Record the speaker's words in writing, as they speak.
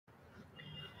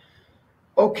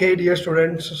Okay, dear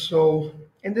students, so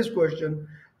in this question,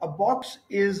 a box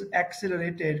is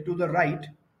accelerated to the right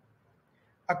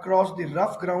across the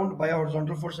rough ground by a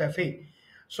horizontal force Fa.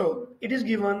 So it is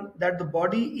given that the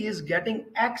body is getting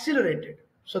accelerated.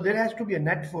 So there has to be a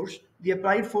net force. The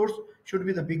applied force should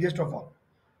be the biggest of all.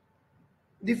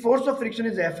 The force of friction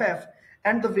is Ff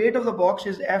and the weight of the box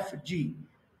is Fg.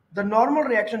 The normal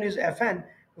reaction is Fn,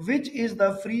 which is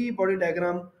the free body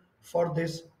diagram for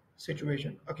this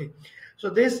situation. Okay, so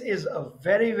this is a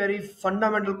very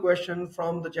fundamental question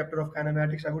from the chapter of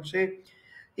kinematics. I would say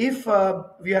if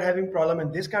we are having problem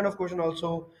in this kind of question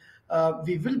also,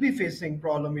 we will be facing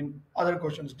problem in other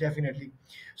questions definitely.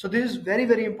 So this is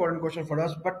very important question for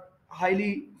us, but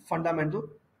highly fundamental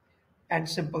and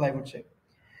simple, I would say.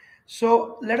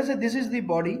 So let us say this is the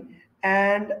body,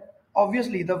 and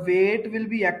obviously the weight will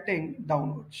be acting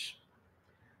downwards.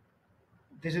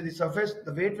 This is the surface,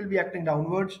 the weight will be acting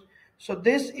downwards. So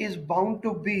this is bound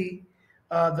to be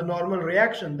the normal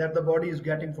reaction that the body is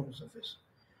getting from the surface.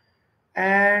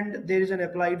 And there is an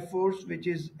applied force which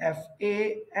is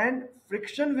Fa, and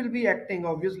friction will be acting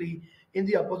obviously in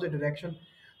the opposite direction.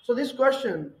 So this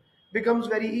question becomes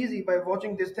very easy by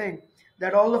watching this thing,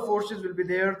 that all the forces will be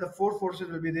there, the four forces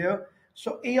will be there.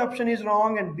 So A option is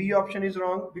wrong and B option is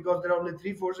wrong because there are only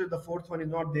three forces, the fourth one is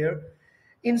not there.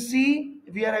 In C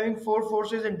we are having four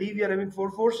forces, and D we are having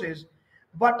four forces,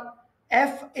 but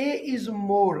Fa is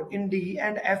more in D,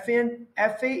 and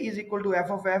Fa is equal to F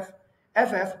of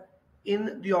Ff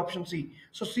in the option C.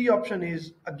 So C option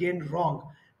is again wrong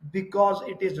because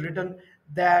it is written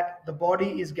that the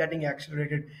body is getting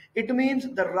accelerated. It means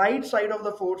the right side of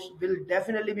the force will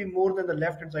definitely be more than the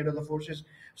left hand side of the forces.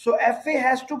 So Fa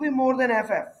has to be more than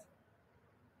Ff.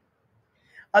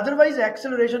 Otherwise,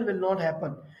 acceleration will not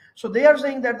happen. So they are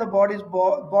saying that the body's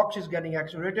box is getting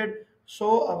accelerated.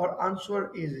 So our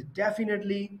answer is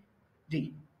definitely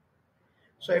D.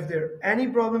 So if there any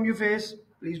problem you face,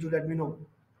 please do let me know.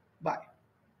 Bye.